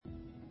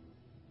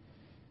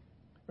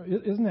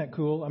Isn't that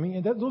cool? I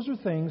mean, those are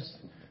things,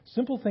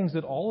 simple things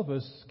that all of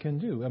us can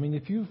do. I mean,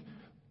 if you've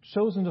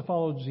chosen to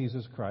follow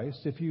Jesus Christ,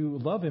 if you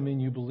love Him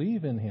and you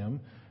believe in Him,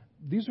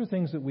 these are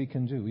things that we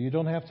can do. You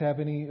don't have to have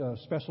any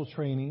special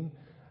training.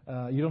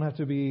 You don't have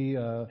to be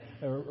a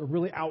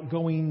really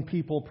outgoing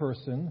people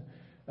person.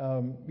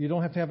 You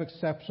don't have to have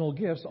exceptional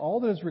gifts. All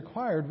that is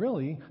required,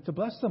 really, to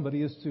bless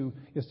somebody is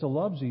to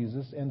love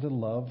Jesus and to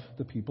love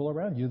the people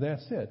around you.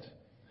 That's it.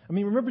 I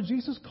mean, remember,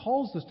 Jesus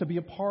calls us to be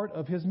a part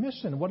of His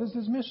mission. What is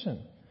His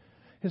mission?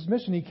 His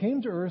mission, He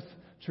came to earth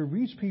to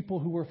reach people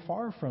who were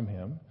far from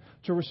Him,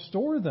 to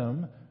restore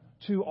them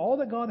to all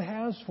that God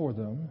has for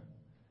them,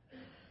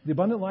 the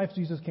abundant life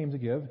Jesus came to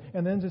give,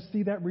 and then to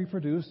see that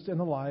reproduced in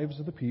the lives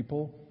of the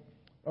people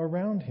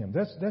around Him.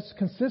 That's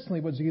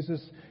consistently what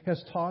Jesus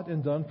has taught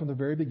and done from the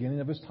very beginning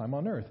of His time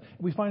on earth.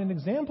 We find an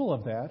example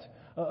of that,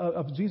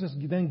 of Jesus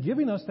then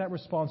giving us that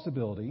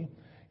responsibility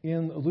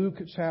in Luke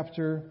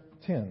chapter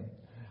 10.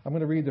 I'm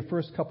going to read the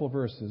first couple of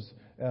verses.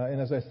 And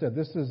as I said,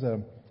 this is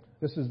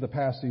the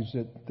passage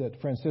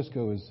that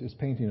Francisco is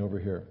painting over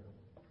here.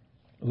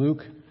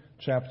 Luke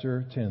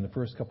chapter 10, the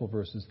first couple of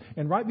verses.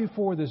 And right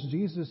before this,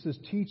 Jesus is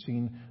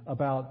teaching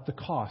about the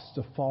cost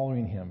of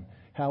following Him,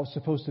 how it's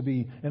supposed to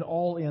be an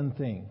all-in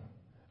thing,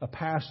 a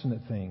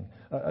passionate thing,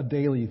 a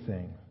daily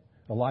thing,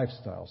 a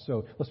lifestyle.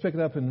 So let's pick it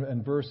up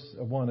in verse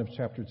 1 of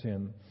chapter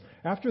 10.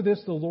 After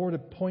this, the Lord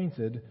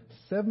appointed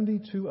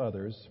 72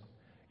 others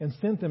and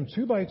sent them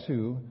 2 by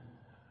 2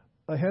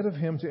 ahead of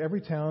Him to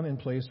every town and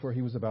place where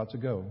He was about to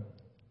go.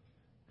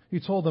 He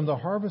told them, "The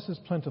harvest is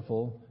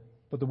plentiful,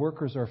 but the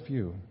workers are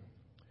few.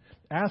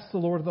 Ask the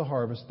Lord of the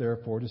harvest,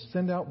 therefore, to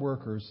send out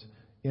workers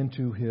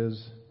into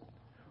His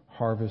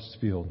harvest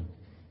field."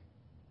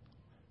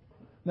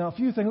 Now, a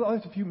few things.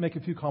 I'd like to make a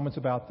few comments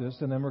about this,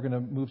 and then we're going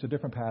to move to a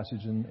different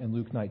passage in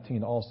Luke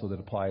 19 also that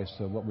applies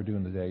to what we're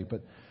doing today.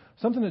 But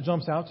something that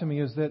jumps out to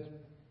me is that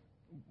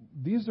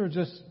these are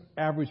just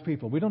average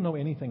people. We don't know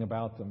anything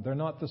about them. They're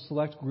not the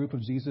select group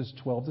of Jesus'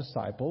 12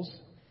 disciples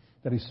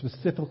that He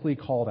specifically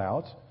called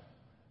out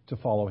to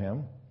follow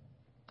Him.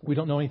 We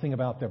don't know anything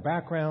about their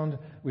background.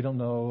 We don't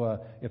know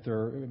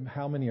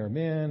how many are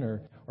men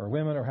or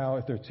women, or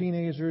if they're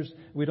teenagers.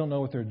 We don't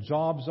know what their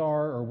jobs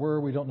are or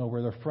were. We don't know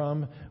where they're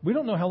from. We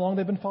don't know how long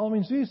they've been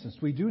following Jesus.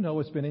 We do know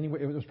it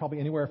was probably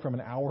anywhere from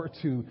an hour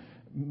to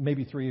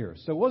maybe 3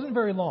 years. So it wasn't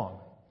very long.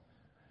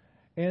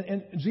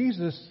 And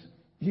Jesus,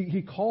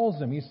 He calls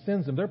them. He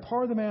sends them. They're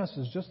part of the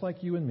masses, just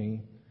like you and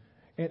me.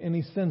 And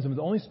He sends them.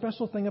 The only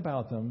special thing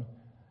about them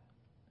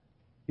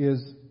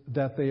is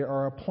that they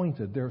are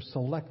appointed, they're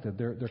selected,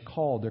 they're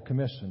called, they're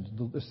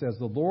commissioned. It says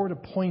the Lord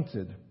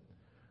appointed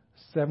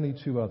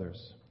 72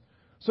 others.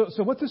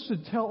 So what this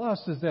should tell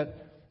us is that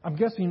I'm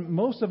guessing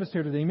most of us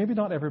here today, maybe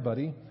not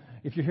everybody,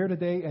 if you're here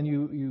today and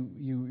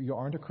you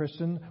aren't a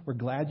Christian, we're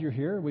glad you're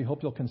here. We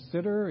hope you'll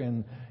consider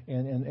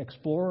and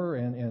explore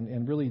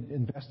and really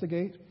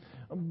investigate.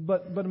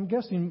 But I'm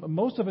guessing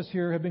most of us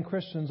here have been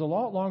Christians a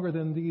lot longer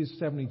than these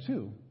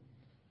 72.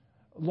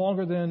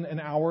 Longer than an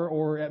hour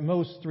or at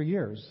most 3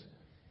 years.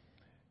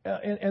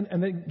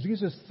 And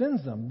Jesus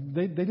sends them.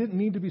 They didn't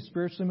need to be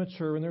spiritually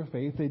mature in their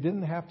faith. They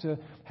didn't have to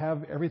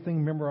have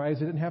everything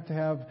memorized. They didn't have to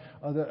have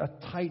a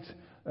tight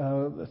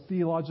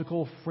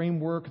theological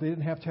framework. They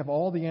didn't have to have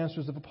all the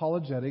answers of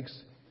apologetics.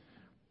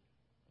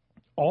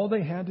 All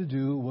they had to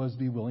do was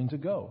be willing to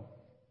go.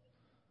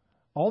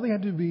 All they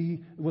had to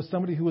be was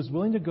somebody who was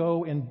willing to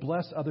go and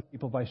bless other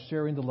people by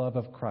sharing the love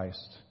of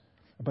Christ,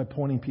 by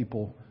pointing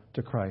people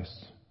to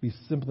Christ. Be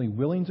simply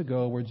willing to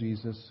go where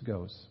Jesus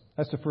goes.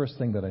 That's the first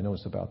thing that I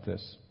notice about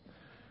this.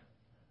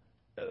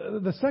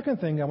 The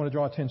second thing I want to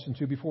draw attention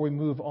to before we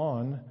move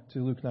on to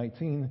Luke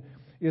 19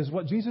 is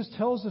what Jesus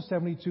tells the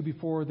 72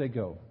 before they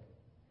go.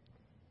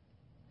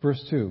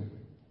 Verse 2.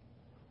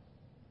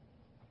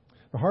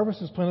 The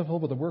harvest is plentiful,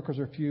 but the workers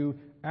are few.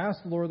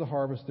 Ask the Lord of the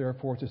harvest,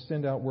 therefore, to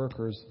send out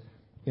workers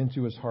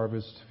into His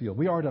harvest field.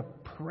 We are to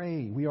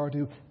pray. We are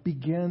to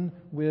begin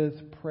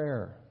with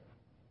prayer.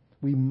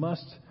 We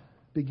must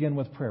begin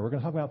with prayer. We're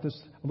going to talk about this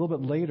a little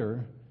bit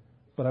later,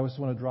 but I just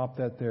want to drop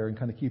that there and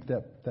kind of keep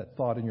that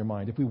thought in your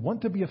mind. If we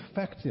want to be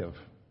effective,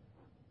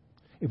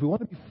 if we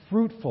want to be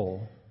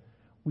fruitful,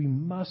 we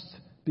must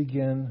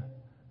begin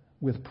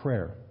with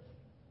prayer.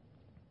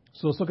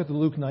 So let's look at the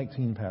Luke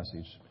 19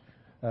 passage,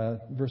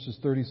 verses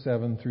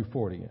 37 through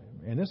 40.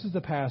 And this is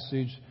the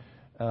passage,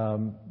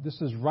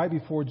 this is right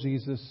before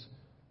Jesus,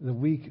 the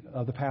week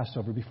of the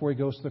Passover, before He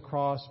goes to the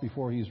cross,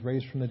 before He's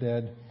raised from the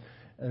dead.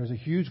 There's a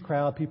huge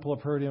crowd. People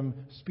have heard Him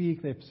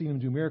speak. They've seen Him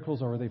do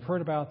miracles, or they've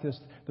heard about this.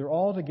 They're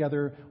all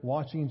together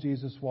watching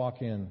Jesus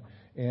walk in.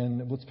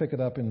 And let's pick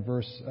it up in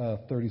verse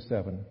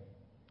 37.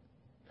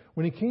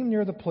 When He came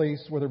near the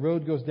place where the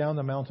road goes down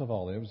the Mount of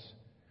Olives,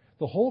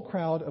 the whole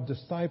crowd of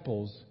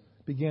disciples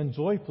began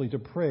joyfully to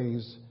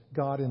praise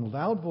God in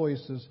loud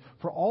voices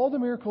for all the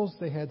miracles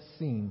they had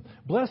seen.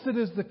 Blessed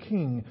is the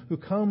King who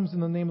comes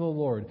in the name of the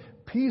Lord.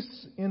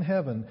 Peace in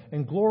heaven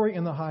and glory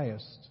in the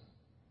highest.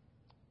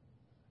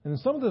 And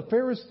some of the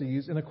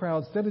Pharisees in the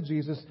crowd said to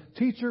Jesus,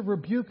 "Teacher,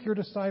 rebuke your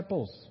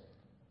disciples."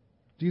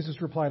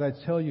 Jesus replied, I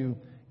tell you,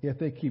 if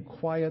they keep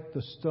quiet,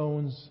 the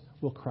stones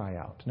will cry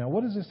out. Now,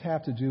 what does this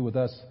have to do with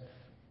us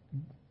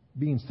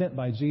being sent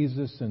by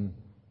Jesus and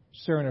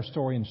sharing our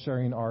story and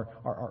sharing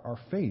our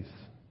faith?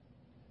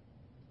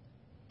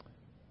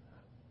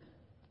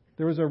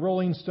 There was a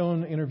Rolling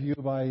Stone interview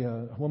by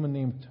a woman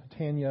named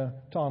Tanya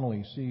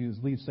Donnelly. She is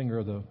lead singer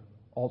of the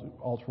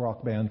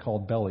alt-rock band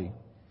called Belly.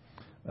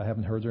 I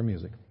haven't heard their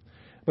music.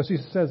 But she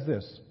says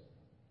this: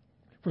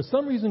 for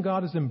some reason,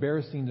 God is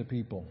embarrassing to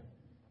people.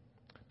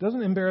 It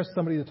doesn't embarrass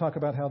somebody to talk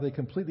about how they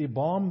completely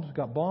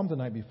got bombed the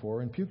night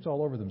before and puked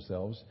all over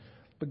themselves.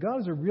 But God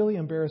is a really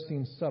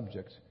embarrassing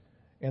subject.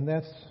 And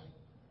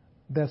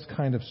that's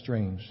kind of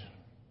strange.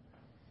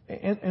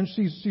 And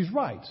she's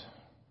right.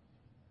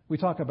 We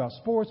talk about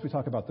sports, we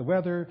talk about the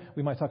weather,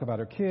 we might talk about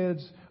our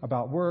kids,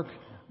 about work,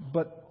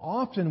 but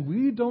often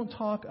we don't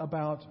talk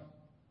about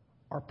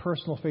our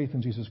personal faith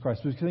in Jesus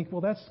Christ. We think,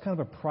 well, that's kind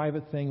of a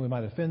private thing. We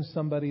might offend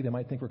somebody. They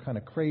might think we're kind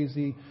of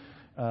crazy.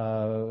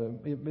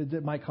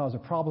 It might cause a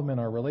problem in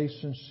our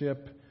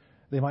relationship.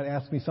 They might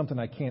ask me something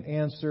I can't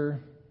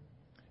answer.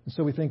 And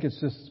so we think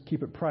it's just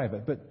keep it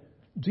private. But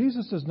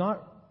Jesus does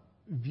not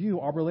view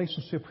our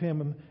relationship with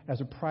Him as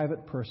a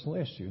private, personal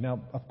issue.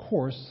 Now, of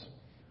course,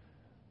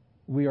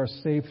 we are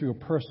saved through a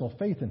personal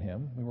faith in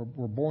Him.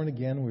 We're born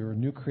again. We're a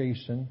new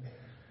creation.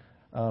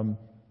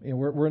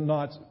 We're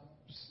not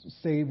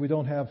saved.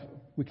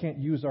 We can't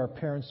use our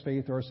parents'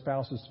 faith or our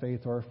spouse's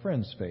faith or our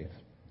friend's faith.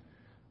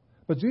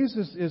 But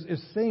Jesus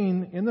is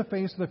saying in the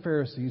face of the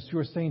Pharisees who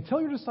are saying,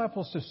 tell your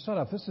disciples to shut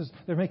up.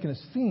 They're making a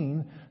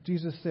scene.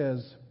 Jesus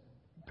says,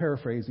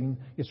 paraphrasing,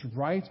 it's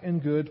right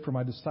and good for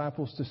my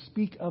disciples to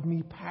speak of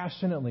me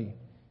passionately.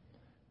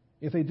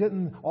 If they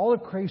didn't, all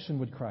of creation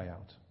would cry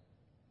out.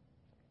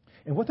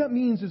 And what that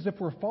means is if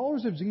we're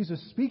followers of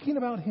Jesus, speaking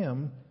about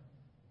Him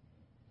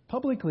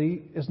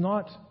publicly is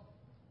not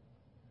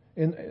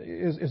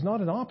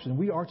an option.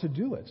 We are to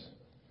do it.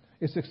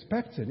 It's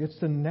expected. It's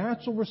the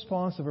natural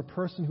response of a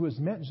person who has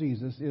met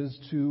Jesus is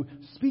to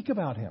speak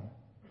about Him.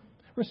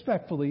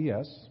 Respectfully,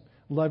 yes.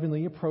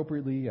 Lovingly,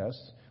 appropriately, yes.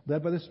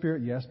 Led by the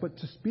Spirit, yes. But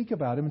to speak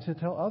about Him and to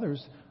tell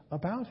others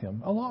about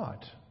Him a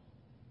lot.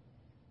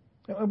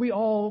 And we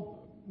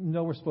all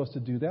know we're supposed to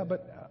do that,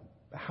 but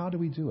how do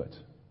we do it?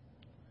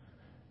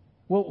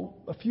 Well,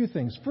 a few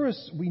things.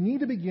 First, we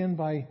need to begin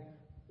by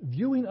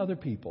viewing other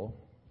people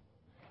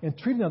and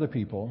treating other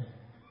people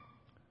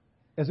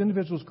as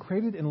individuals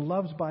created and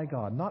loved by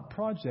God, not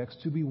projects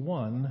to be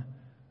won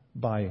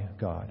by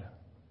God.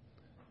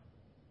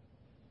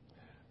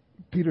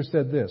 Peter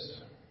said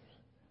this: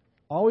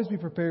 always be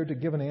prepared to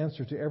give an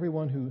answer to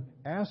everyone who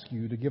asks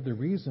you to give the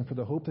reason for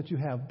the hope that you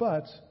have,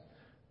 but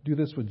do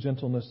this with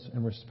gentleness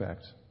and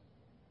respect.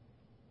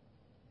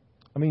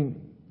 I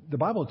mean, the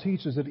Bible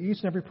teaches that each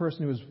and every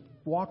person who has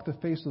walked the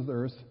face of the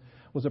earth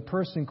was a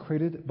person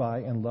created by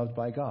and loved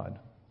by God.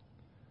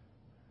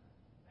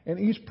 And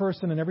each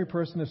person and every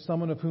person is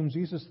someone of whom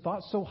Jesus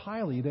thought so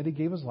highly that He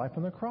gave His life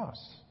on the cross.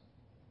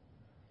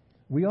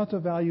 We ought to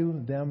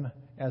value them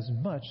as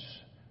much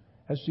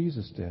as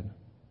Jesus did.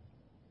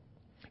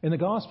 In the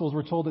Gospels,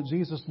 we're told that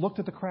Jesus looked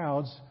at the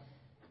crowds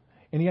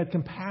and He had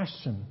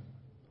compassion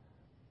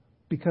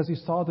because He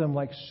saw them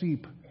like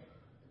sheep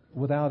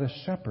without a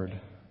shepherd.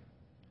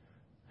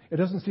 It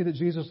doesn't say that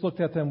Jesus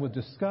looked at them with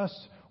disgust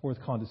or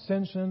with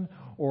condescension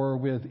or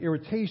with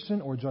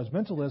irritation or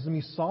judgmentalism. He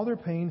saw their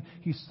pain.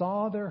 He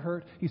saw their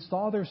hurt. He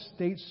saw their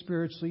state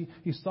spiritually.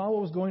 He saw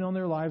what was going on in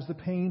their lives, the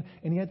pain,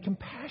 and He had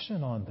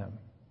compassion on them.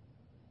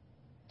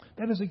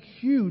 That is a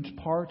huge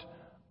part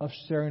of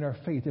sharing our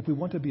faith if we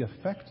want to be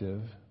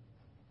effective.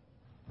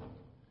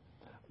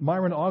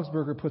 Myron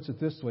Augsburger puts it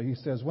this way. He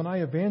says, when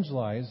I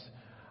evangelize,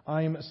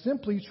 I am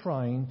simply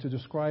trying to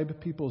describe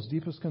people's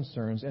deepest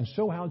concerns and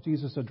show how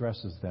Jesus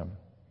addresses them.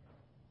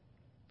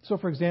 So,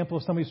 for example,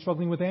 if somebody's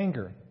struggling with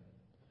anger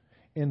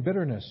and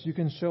bitterness, you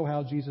can show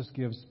how Jesus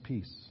gives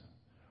peace.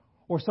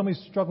 Or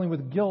somebody's struggling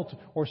with guilt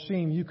or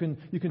shame, you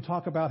can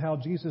talk about how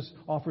Jesus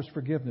offers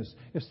forgiveness.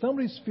 If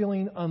somebody's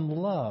feeling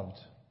unloved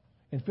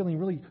and feeling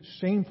really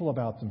shameful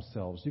about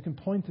themselves, you can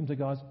point them to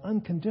God's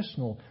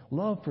unconditional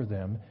love for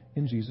them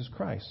in Jesus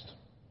Christ.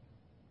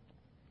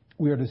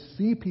 We are to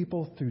see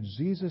people through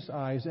Jesus'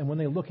 eyes, and when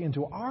they look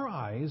into our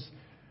eyes,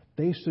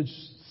 they should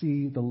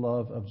see the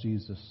love of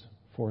Jesus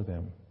for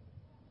them.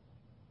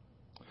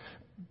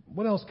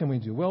 What else can we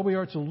do? Well, we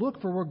are to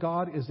look for where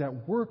God is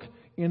at work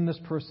in this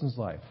person's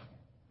life.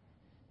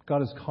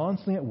 God is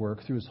constantly at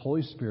work through His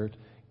Holy Spirit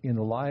in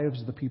the lives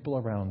of the people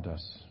around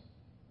us.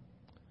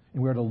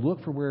 And we are to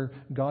look for where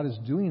God is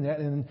doing that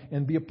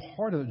and be a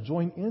part of it,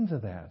 join into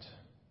that.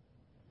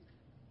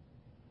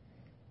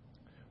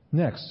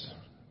 Next,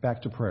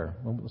 back to prayer.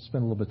 Let's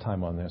spend a little bit of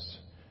time on this.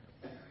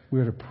 We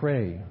are to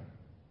pray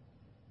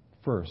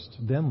first,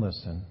 then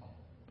listen,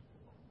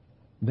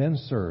 then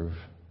serve,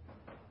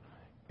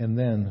 and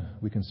then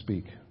we can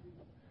speak.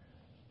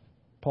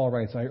 Paul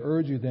writes, I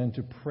urge you then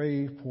to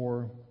pray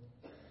for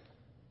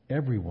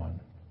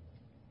everyone.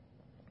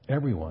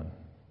 Everyone.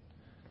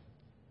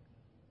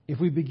 if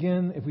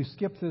we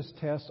skip this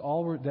test,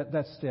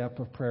 that step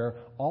of prayer,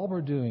 all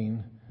we're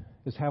doing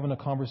is having a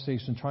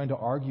conversation, trying to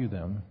argue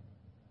them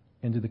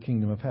into the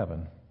kingdom of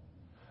heaven,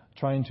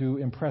 trying to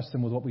impress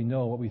them with what we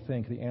know, what we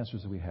think, the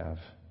answers that we have.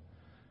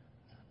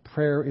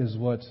 Prayer is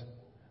what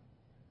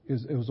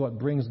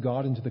brings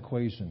God into the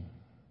equation.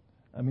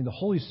 I mean, the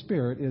Holy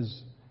Spirit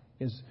is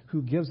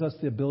who gives us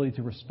the ability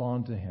to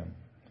respond to Him.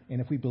 And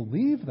if we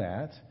believe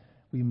that,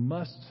 we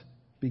must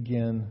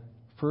begin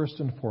first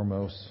and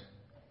foremost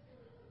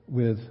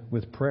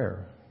with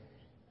prayer.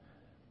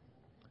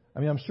 I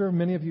mean, I'm sure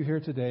many of you here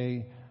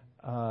today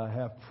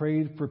have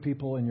prayed for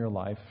people in your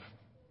life,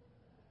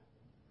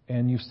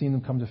 and you've seen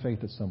them come to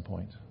faith at some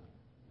point.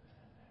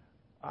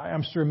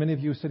 I'm sure many of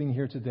you sitting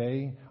here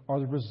today are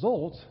the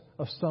result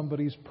of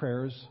somebody's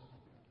prayers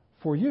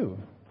for you.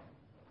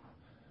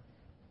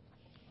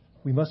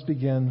 We must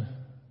begin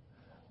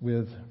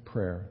with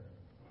prayer.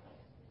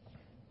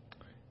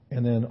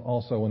 And then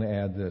also I want to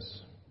add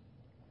this.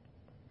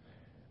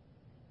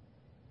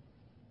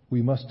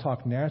 We must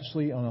talk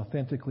naturally and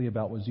authentically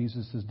about what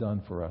Jesus has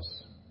done for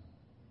us.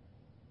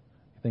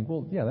 You think,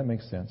 well, yeah, that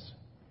makes sense.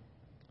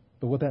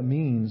 But what that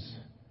means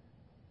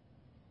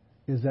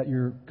is that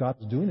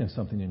God's doing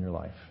something in your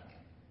life.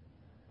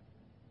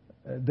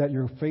 That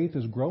your faith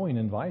is growing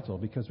and vital,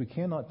 because we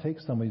cannot take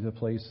somebody to a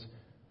place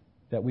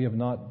that we have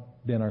not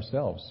been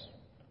ourselves.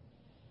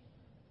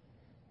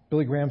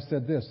 Billy Graham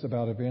said this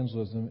about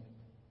evangelism.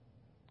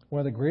 One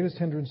of the greatest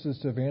hindrances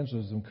to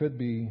evangelism could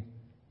be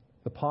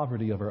the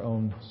poverty of our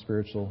own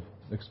spiritual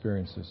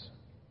experiences.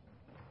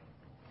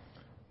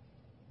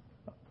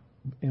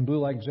 In Blue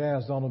Like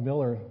Jazz, Donald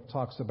Miller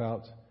talks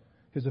about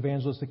his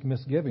evangelistic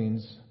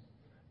misgivings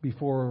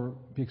before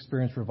he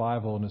experienced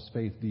revival and his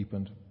faith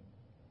deepened.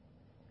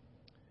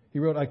 He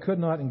wrote, "I could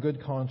not in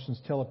good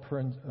conscience tell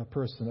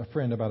a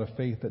friend about a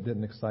faith that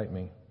didn't excite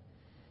me.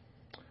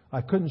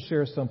 I couldn't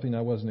share something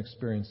I wasn't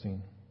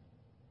experiencing.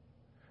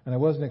 And I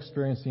wasn't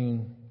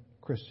experiencing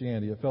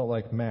Christianity. It felt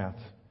like math,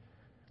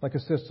 like a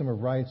system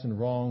of rights and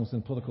wrongs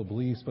and political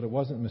beliefs, but it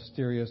wasn't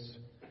mysterious.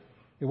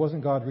 It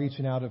wasn't God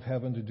reaching out of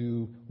heaven to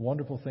do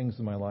wonderful things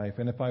in my life.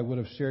 And if I would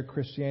have shared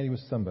Christianity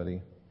with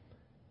somebody,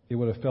 it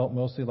would have felt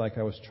mostly like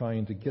I was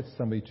trying to get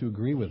somebody to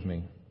agree with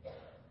me,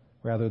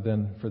 rather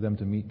than for them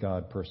to meet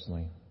God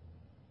personally."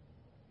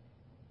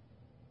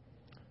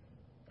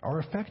 Our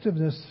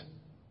effectiveness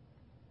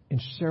in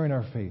sharing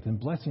our faith and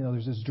blessing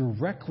others is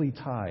directly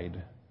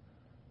tied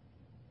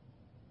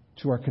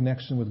to our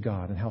connection with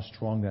God and how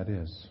strong that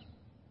is.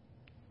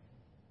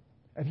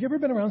 Have you ever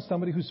been around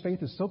somebody whose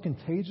faith is so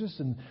contagious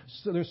and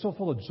they're so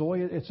full of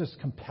joy, it's just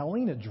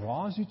compelling, it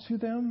draws you to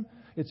them?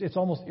 It's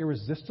almost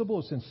irresistible,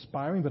 it's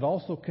inspiring, but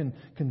also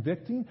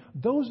convicting.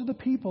 Those are the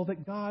people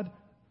that God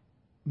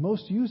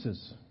most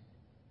uses.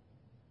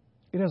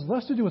 It has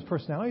less to do with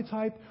personality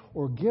type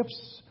or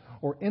gifts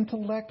or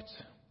intellect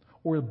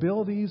or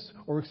abilities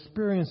or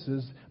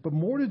experiences, but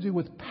more to do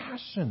with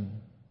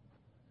passion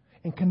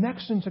and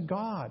connection to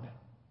God.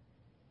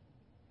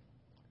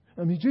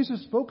 I mean,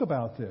 Jesus spoke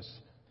about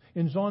this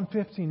in John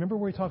 15. Remember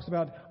where He talks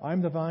about,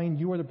 "I'm the vine,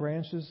 you are the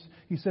branches."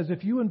 He says,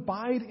 "If you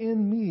abide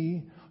in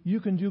me, you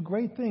can do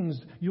great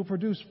things. You'll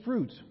produce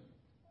fruit.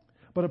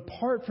 But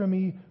apart from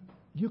me,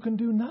 you can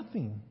do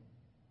nothing."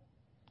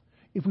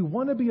 If we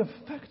want to be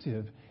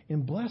effective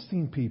in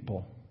blessing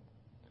people,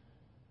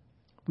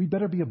 we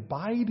better be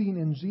abiding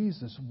in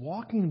Jesus,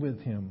 walking with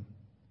Him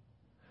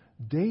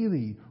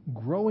daily,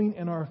 growing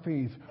in our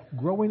faith,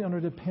 growing in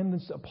our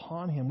dependence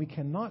upon Him. We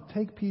cannot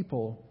take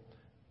people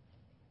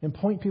and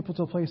point people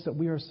to a place that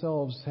we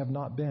ourselves have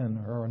not been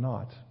or are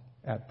not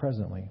at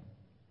presently.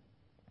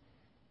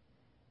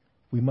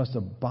 We must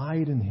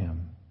abide in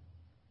Him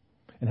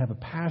and have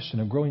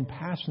a growing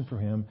passion for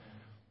Him,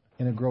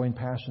 and a growing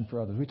passion for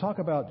others. We talk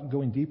about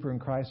going deeper in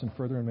Christ and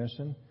further in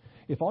mission.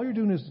 If all you're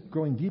doing is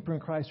growing deeper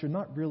in Christ, you're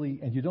not really,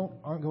 and you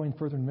aren't going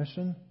further in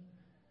mission,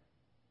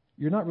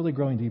 you're not really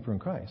growing deeper in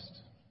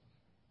Christ.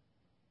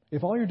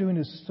 If all you're doing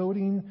is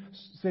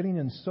sitting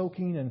and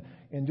soaking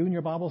and doing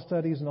your Bible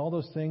studies and all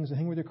those things and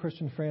hanging with your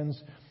Christian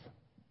friends,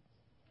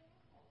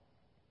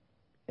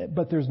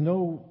 but there's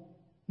no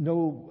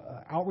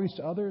outreach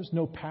to others,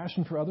 no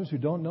passion for others who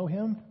don't know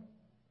Him,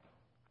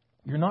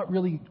 you're not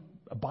really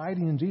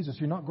abiding in Jesus.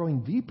 You're not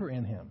growing deeper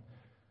in Him.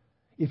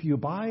 If you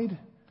abide,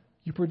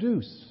 you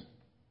produce.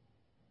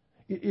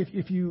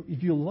 If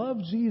you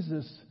love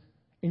Jesus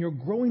and you're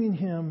growing in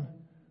Him,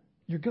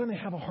 you're going to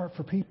have a heart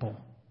for people.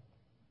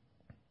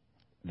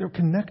 They're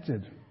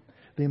connected.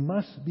 They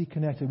must be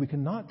connected. We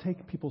cannot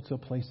take people to a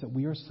place that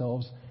we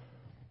ourselves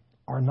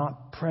are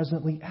not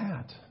presently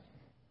at.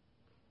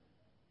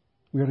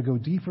 We are to go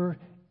deeper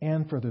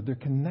and further. They're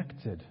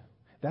connected.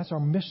 That's our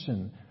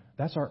mission.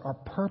 That's our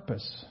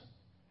purpose.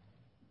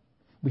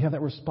 We have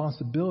that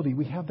responsibility.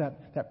 We have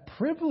that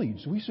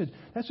privilege.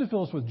 That should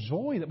fill us with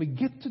joy that we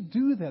get to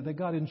do that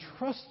God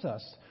entrusts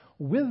us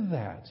with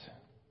that.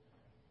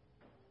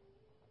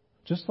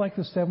 Just like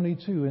the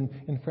 72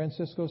 in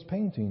Francisco's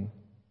painting.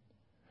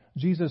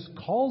 Jesus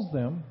calls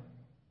them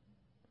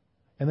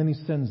and then He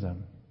sends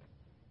them.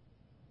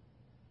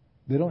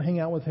 They don't hang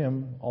out with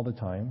him all the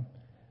time.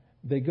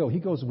 They go. He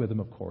goes with them,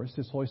 of course.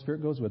 His Holy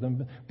Spirit goes with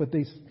them. But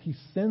he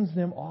sends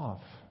them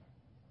off.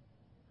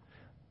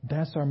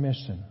 That's our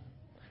mission.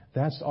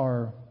 That's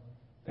our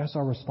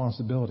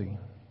responsibility.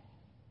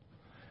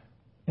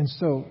 And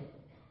so,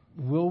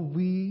 will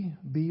we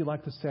be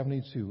like the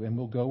 72 and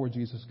we'll go where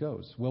Jesus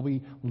goes? Will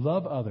we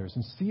love others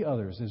and see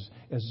others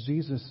as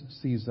Jesus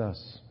sees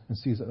us and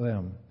sees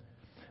them?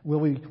 Will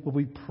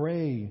we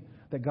pray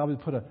that God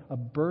would put a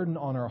burden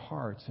on our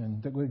hearts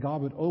and that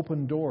God would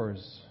open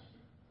doors?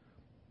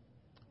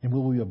 And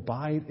will we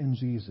abide in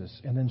Jesus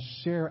and then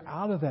share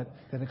out of that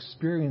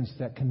experience,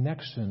 that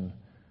connection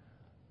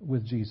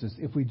with Jesus?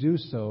 If we do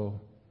so,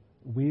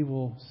 we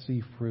will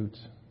see fruit.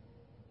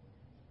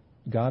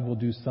 God will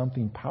do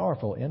something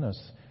powerful in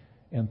us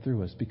and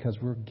through us because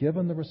we're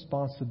given the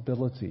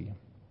responsibility.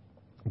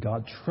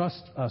 God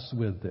trusts us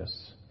with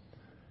this.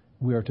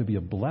 We are to be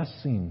a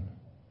blessing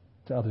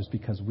to others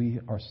because we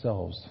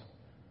ourselves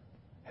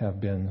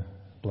have been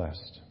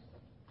blessed.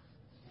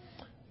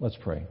 Let's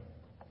pray.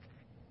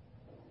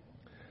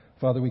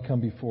 Father, we come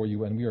before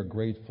you and we are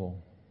grateful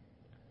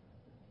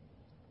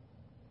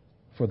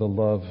for the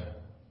love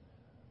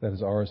that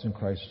is ours in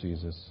Christ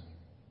Jesus.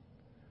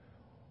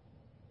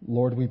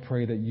 Lord, we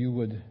pray that you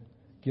would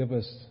give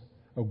us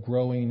a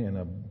growing and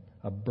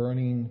a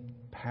burning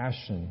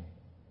passion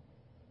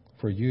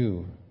for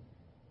you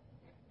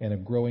and a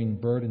growing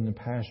burden and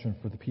passion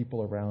for the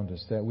people around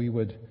us, that we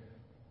would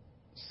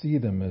see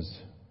them as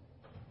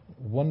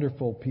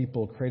wonderful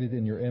people created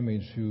in your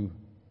image who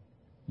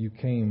you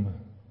came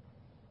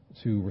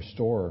to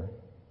restore.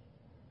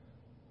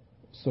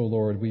 So,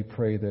 Lord, we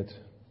pray that,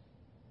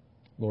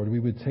 Lord, we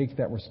would take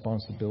that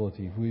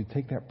responsibility, we would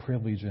take that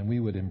privilege and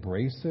we would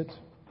embrace it,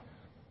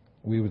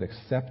 we would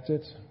accept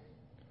it.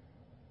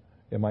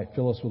 It might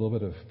fill us with a little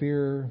bit of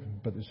fear,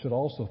 but it should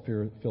also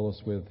fill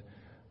us with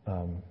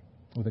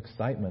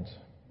excitement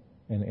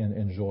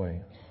and joy.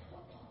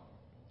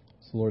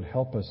 So, Lord,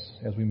 help us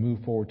as we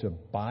move forward to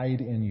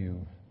abide in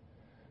you,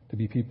 to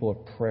be people of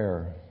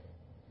prayer,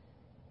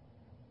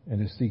 and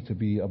to seek to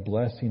be a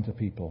blessing to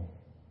people,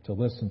 to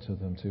listen to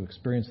them, to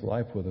experience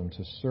life with them,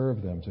 to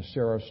serve them, to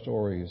share our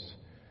stories.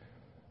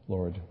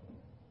 Lord,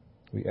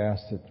 we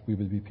ask that we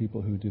would be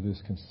people who do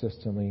this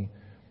consistently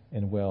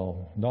and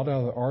well, not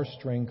out of our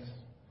strength,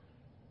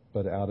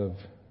 but out of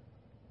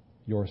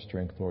your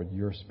strength, Lord,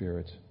 your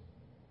Spirit,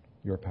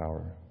 your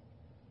power.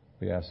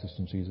 We ask this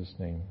in Jesus'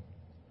 name.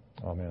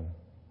 Amen.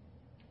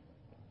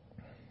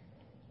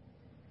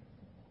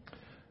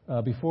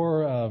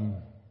 Before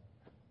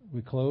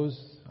we close,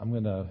 I'm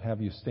going to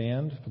have you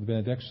stand for the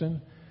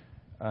benediction.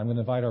 I'm going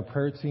to invite our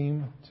prayer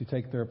team to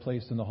take their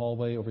place in the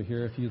hallway over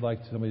here. If you'd like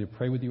somebody to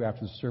pray with you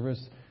after the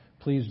service,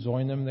 please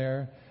join them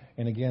there.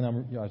 And again,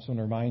 I just want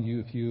to remind you,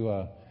 if you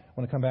want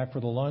to come back for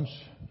the lunch,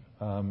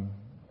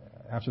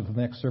 after the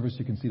next service,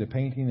 you can see the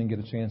painting and get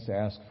a chance to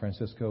ask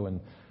Francisco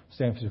and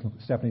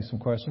Stephanie some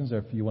questions. Or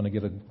if you want to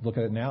get a look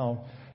at it now,